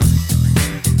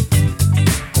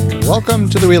Welcome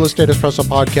to the Real Estate Espresso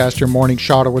Podcast, your morning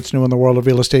shot of what's new in the world of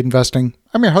real estate investing.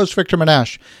 I'm your host, Victor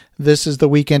Menashe. This is the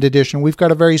weekend edition. We've got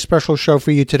a very special show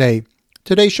for you today.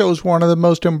 Today's show is one of the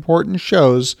most important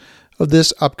shows of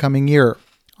this upcoming year.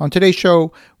 On today's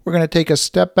show, we're going to take a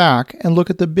step back and look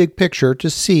at the big picture to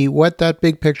see what that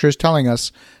big picture is telling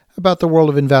us about the world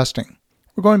of investing.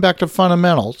 We're going back to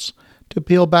fundamentals to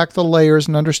peel back the layers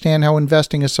and understand how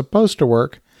investing is supposed to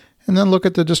work, and then look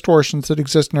at the distortions that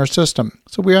exist in our system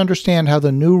so we understand how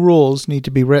the new rules need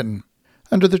to be written.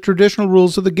 Under the traditional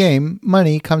rules of the game,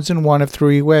 money comes in one of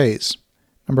three ways.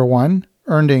 Number 1,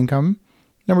 earned income.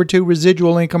 Number 2,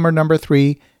 residual income. Or number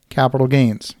 3, capital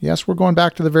gains. Yes, we're going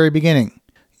back to the very beginning.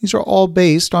 These are all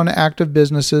based on active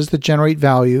businesses that generate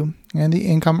value, and the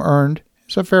income earned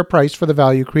is a fair price for the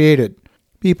value created.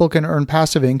 People can earn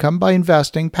passive income by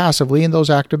investing passively in those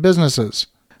active businesses.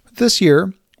 But this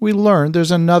year, we learned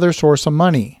there's another source of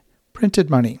money,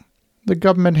 printed money, the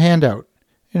government handout.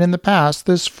 And in the past,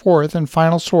 this fourth and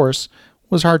final source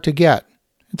was hard to get.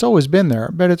 It's always been there,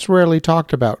 but it's rarely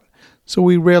talked about, so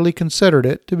we rarely considered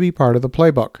it to be part of the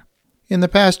playbook. In the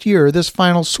past year, this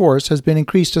final source has been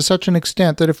increased to such an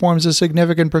extent that it forms a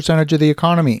significant percentage of the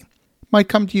economy. It might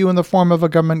come to you in the form of a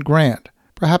government grant,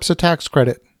 perhaps a tax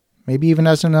credit, maybe even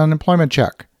as an unemployment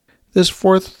check. This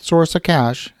fourth source of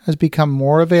cash has become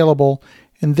more available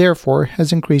and therefore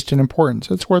has increased in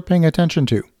importance. It's worth paying attention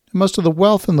to. Most of the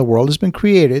wealth in the world has been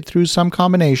created through some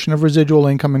combination of residual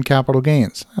income and capital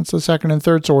gains. That's the second and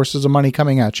third sources of money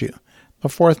coming at you. The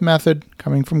fourth method,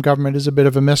 coming from government, is a bit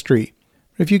of a mystery.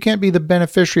 If you can't be the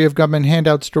beneficiary of government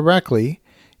handouts directly,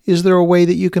 is there a way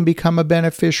that you can become a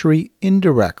beneficiary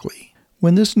indirectly?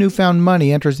 When this newfound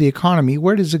money enters the economy,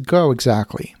 where does it go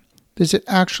exactly? Does it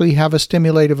actually have a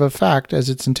stimulative effect as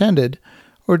it's intended,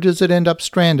 or does it end up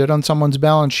stranded on someone's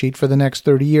balance sheet for the next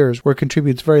 30 years where it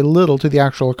contributes very little to the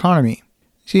actual economy?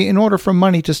 See, in order for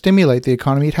money to stimulate the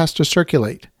economy, it has to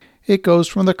circulate. It goes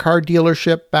from the car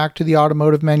dealership back to the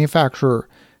automotive manufacturer,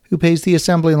 who pays the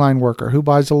assembly line worker, who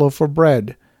buys a loaf of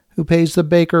bread, who pays the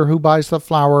baker, who buys the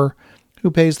flour,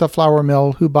 who pays the flour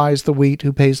mill, who buys the wheat,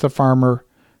 who pays the farmer,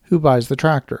 who buys the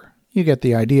tractor. You get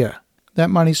the idea. That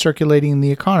money circulating in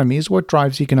the economy is what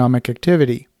drives economic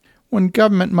activity. When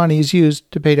government money is used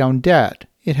to pay down debt,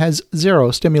 it has zero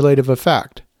stimulative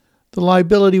effect. The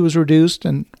liability was reduced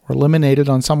or eliminated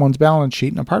on someone's balance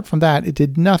sheet, and apart from that, it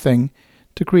did nothing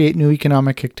to create new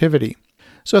economic activity.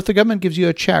 So if the government gives you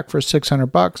a check for $600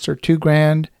 or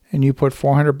 $2,000, and you put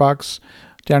 $400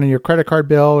 down in your credit card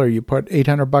bill, or you put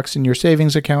 $800 in your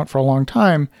savings account for a long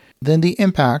time, then the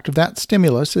impact of that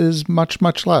stimulus is much,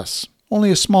 much less. Only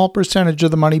a small percentage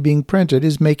of the money being printed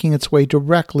is making its way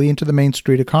directly into the Main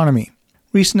Street economy.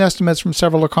 Recent estimates from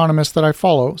several economists that I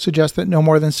follow suggest that no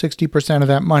more than 60% of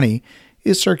that money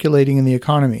is circulating in the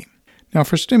economy. Now,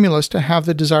 for stimulus to have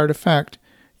the desired effect,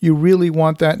 you really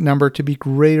want that number to be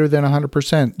greater than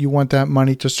 100%. You want that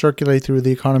money to circulate through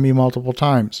the economy multiple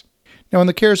times. Now, in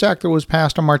the CARES Act that was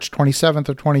passed on March 27th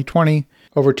of 2020,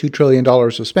 over $2 trillion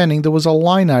of spending, there was a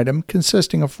line item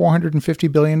consisting of $450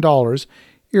 billion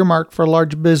earmarked for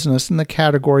large business in the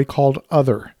category called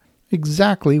Other.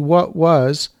 Exactly what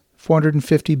was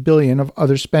 $450 billion of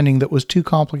other spending that was too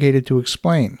complicated to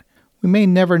explain? We may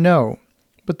never know,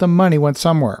 but the money went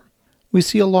somewhere. We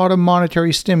see a lot of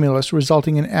monetary stimulus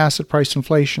resulting in asset price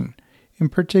inflation, in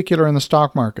particular in the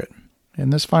stock market.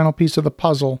 And this final piece of the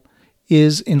puzzle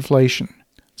is inflation.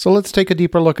 So let's take a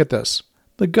deeper look at this.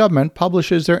 The government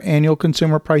publishes their annual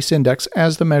consumer price index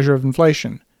as the measure of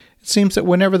inflation. It seems that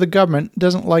whenever the government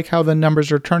doesn't like how the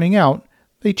numbers are turning out,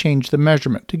 they change the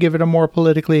measurement to give it a more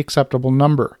politically acceptable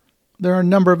number. There are a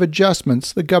number of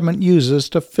adjustments the government uses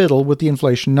to fiddle with the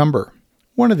inflation number.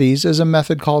 One of these is a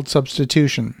method called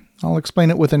substitution. I'll explain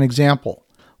it with an example.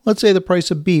 Let's say the price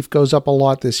of beef goes up a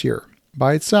lot this year.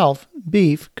 By itself,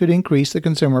 beef could increase the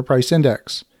consumer price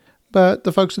index. But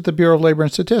the folks at the Bureau of Labor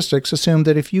and Statistics assume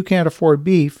that if you can't afford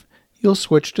beef, you'll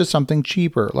switch to something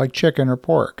cheaper like chicken or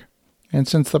pork. And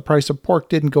since the price of pork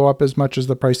didn't go up as much as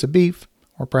the price of beef,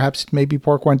 or perhaps maybe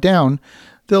pork went down,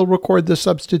 they'll record the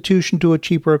substitution to a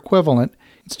cheaper equivalent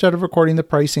instead of recording the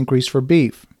price increase for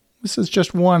beef. This is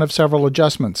just one of several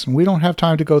adjustments, and we don't have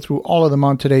time to go through all of them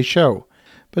on today's show.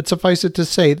 But suffice it to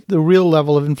say, the real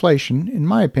level of inflation, in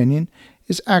my opinion,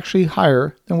 is actually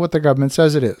higher than what the government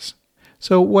says it is.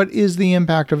 So what is the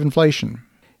impact of inflation?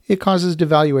 It causes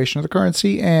devaluation of the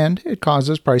currency, and it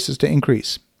causes prices to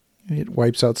increase. It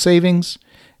wipes out savings,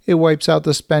 it wipes out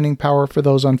the spending power for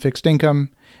those on fixed income,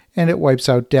 and it wipes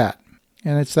out debt.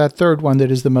 And it's that third one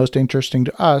that is the most interesting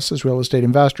to us as real estate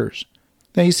investors.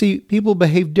 Now you see, people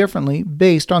behave differently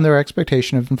based on their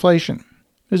expectation of inflation.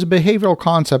 There's a behavioral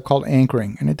concept called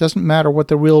anchoring, and it doesn't matter what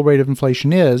the real rate of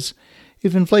inflation is.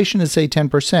 If inflation is, say,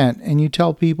 10%, and you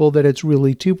tell people that it's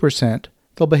really 2%,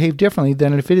 they'll behave differently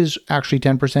than if it is actually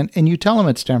 10% and you tell them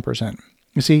it's 10%.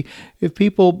 You see, if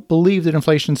people believe that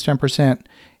inflation is 10%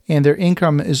 and their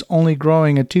income is only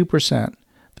growing at 2%,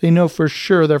 they know for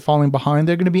sure they're falling behind.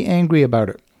 They're going to be angry about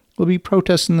it. There'll be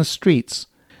protests in the streets.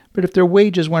 But if their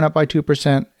wages went up by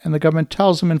 2% and the government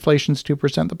tells them inflation's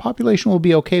 2%, the population will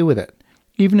be okay with it.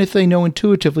 Even if they know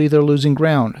intuitively they're losing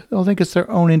ground, they'll think it's their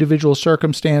own individual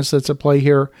circumstance that's at play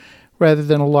here rather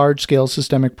than a large-scale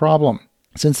systemic problem.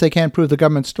 Since they can't prove the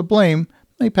government's to blame,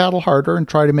 they paddle harder and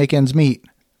try to make ends meet.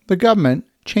 The government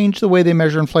changed the way they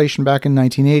measure inflation back in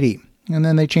 1980, and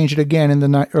then they changed it again in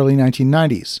the early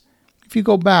 1990s. If you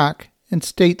go back and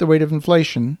state the rate of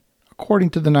inflation, according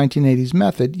to the 1980s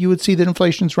method, you would see that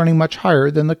inflation is running much higher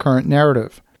than the current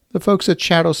narrative. The folks at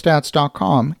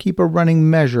shadowstats.com keep a running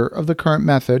measure of the current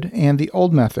method and the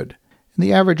old method, and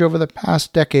the average over the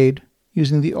past decade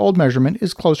using the old measurement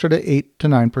is closer to 8 to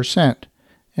 9%,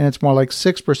 and it's more like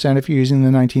 6% if you're using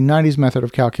the 1990s method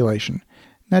of calculation.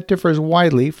 That differs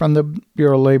widely from the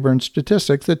Bureau of Labor and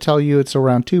Statistics that tell you it's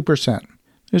around 2%.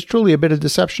 There's truly a bit of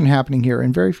deception happening here,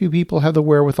 and very few people have the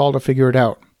wherewithal to figure it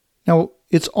out. Now,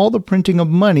 it's all the printing of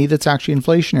money that's actually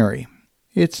inflationary.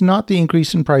 It's not the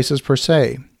increase in prices per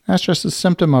se. That's just a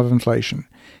symptom of inflation.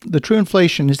 The true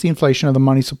inflation is the inflation of the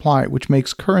money supply, which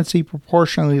makes currency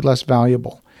proportionally less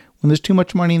valuable. When there's too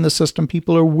much money in the system,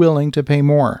 people are willing to pay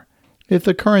more. If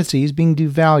the currency is being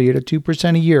devalued at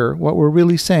 2% a year, what we're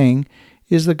really saying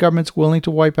is the government's willing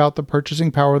to wipe out the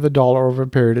purchasing power of the dollar over a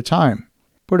period of time.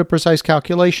 Put a precise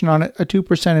calculation on it, a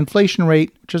 2% inflation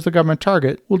rate, which is the government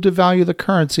target, will devalue the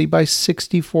currency by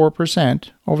 64%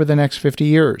 over the next 50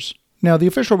 years. Now, the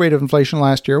official rate of inflation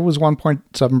last year was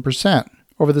 1.7%.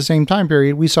 Over the same time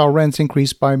period, we saw rents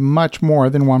increase by much more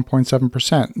than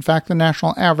 1.7%. In fact, the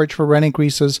national average for rent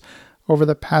increases over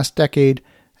the past decade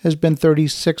has been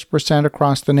 36%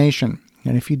 across the nation.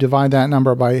 And if you divide that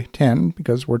number by 10,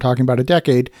 because we're talking about a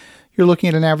decade, you're looking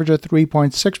at an average of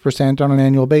 3.6% on an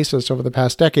annual basis over the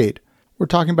past decade. We're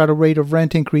talking about a rate of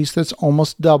rent increase that's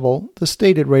almost double the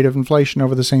stated rate of inflation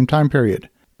over the same time period.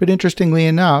 But interestingly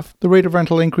enough, the rate of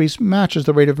rental increase matches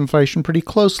the rate of inflation pretty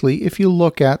closely if you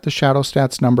look at the shadow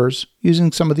stats numbers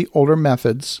using some of the older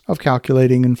methods of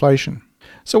calculating inflation.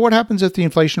 So what happens if the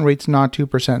inflation rate's not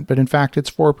 2%, but in fact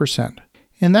it's 4%?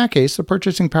 In that case, the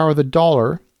purchasing power of the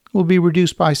dollar will be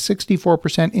reduced by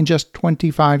 64% in just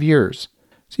 25 years.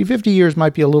 See, 50 years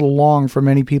might be a little long for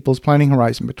many people's planning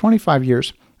horizon, but 25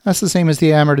 years, that's the same as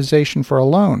the amortization for a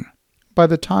loan. By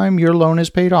the time your loan is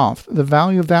paid off, the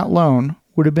value of that loan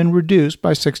would have been reduced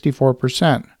by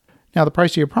 64%. Now, the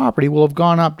price of your property will have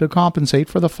gone up to compensate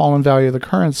for the fallen value of the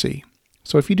currency.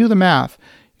 So if you do the math,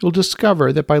 you'll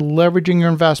discover that by leveraging your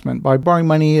investment, by borrowing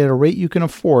money at a rate you can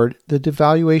afford, the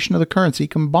devaluation of the currency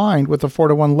combined with the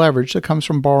 4-to-1 leverage that comes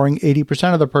from borrowing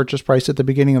 80% of the purchase price at the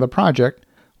beginning of the project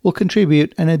will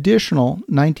contribute an additional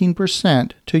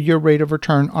 19% to your rate of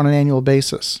return on an annual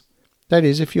basis. That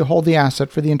is, if you hold the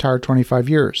asset for the entire 25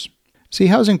 years. See,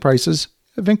 housing prices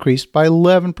have increased by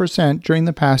 11% during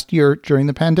the past year during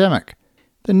the pandemic.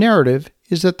 The narrative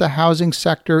is that the housing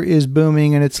sector is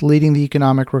booming and it's leading the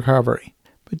economic recovery.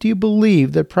 But do you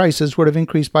believe that prices would have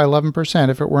increased by 11%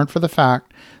 if it weren't for the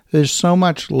fact that there's so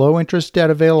much low-interest debt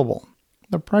available?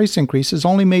 The price increase is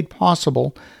only made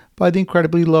possible by the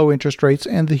incredibly low interest rates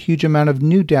and the huge amount of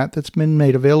new debt that's been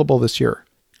made available this year.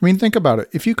 I mean, think about it.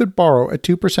 If you could borrow at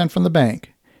 2% from the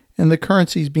bank and the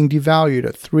currency is being devalued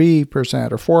at 3%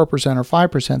 or 4% or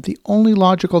 5%, the only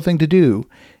logical thing to do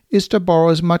is to borrow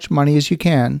as much money as you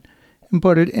can and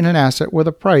put it in an asset where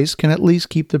the price can at least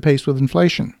keep the pace with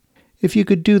inflation. If you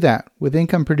could do that with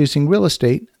income-producing real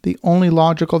estate, the only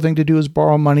logical thing to do is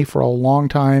borrow money for a long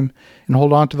time and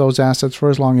hold on to those assets for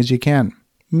as long as you can.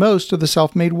 Most of the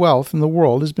self-made wealth in the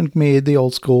world has been made the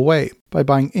old-school way, by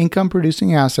buying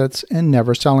income-producing assets and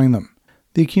never selling them.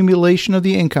 The accumulation of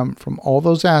the income from all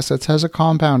those assets has a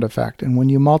compound effect, and when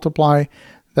you multiply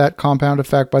that compound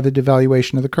effect by the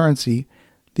devaluation of the currency,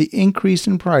 the increase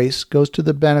in price goes to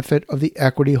the benefit of the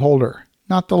equity holder,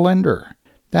 not the lender.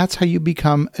 That's how you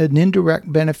become an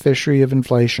indirect beneficiary of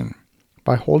inflation.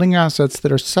 By holding assets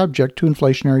that are subject to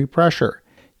inflationary pressure,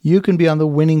 you can be on the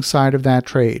winning side of that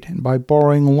trade, and by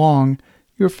borrowing long,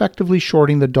 you're effectively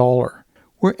shorting the dollar.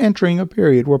 We're entering a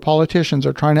period where politicians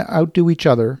are trying to outdo each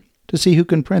other to see who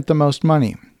can print the most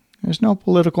money. There's no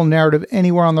political narrative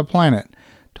anywhere on the planet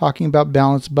talking about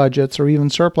balanced budgets or even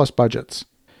surplus budgets.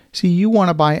 See, you want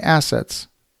to buy assets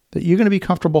that you're going to be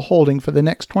comfortable holding for the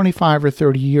next 25 or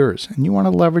 30 years, and you want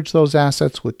to leverage those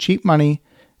assets with cheap money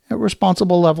at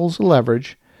responsible levels of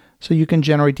leverage so you can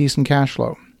generate decent cash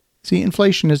flow. See,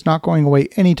 inflation is not going away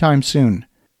anytime soon.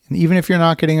 And even if you're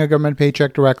not getting a government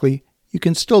paycheck directly, you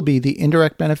can still be the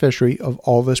indirect beneficiary of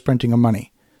all this printing of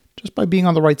money, just by being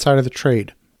on the right side of the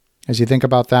trade. As you think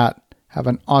about that, have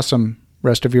an awesome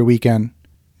rest of your weekend.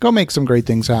 Go make some great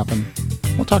things happen.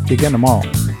 We'll talk to you again tomorrow.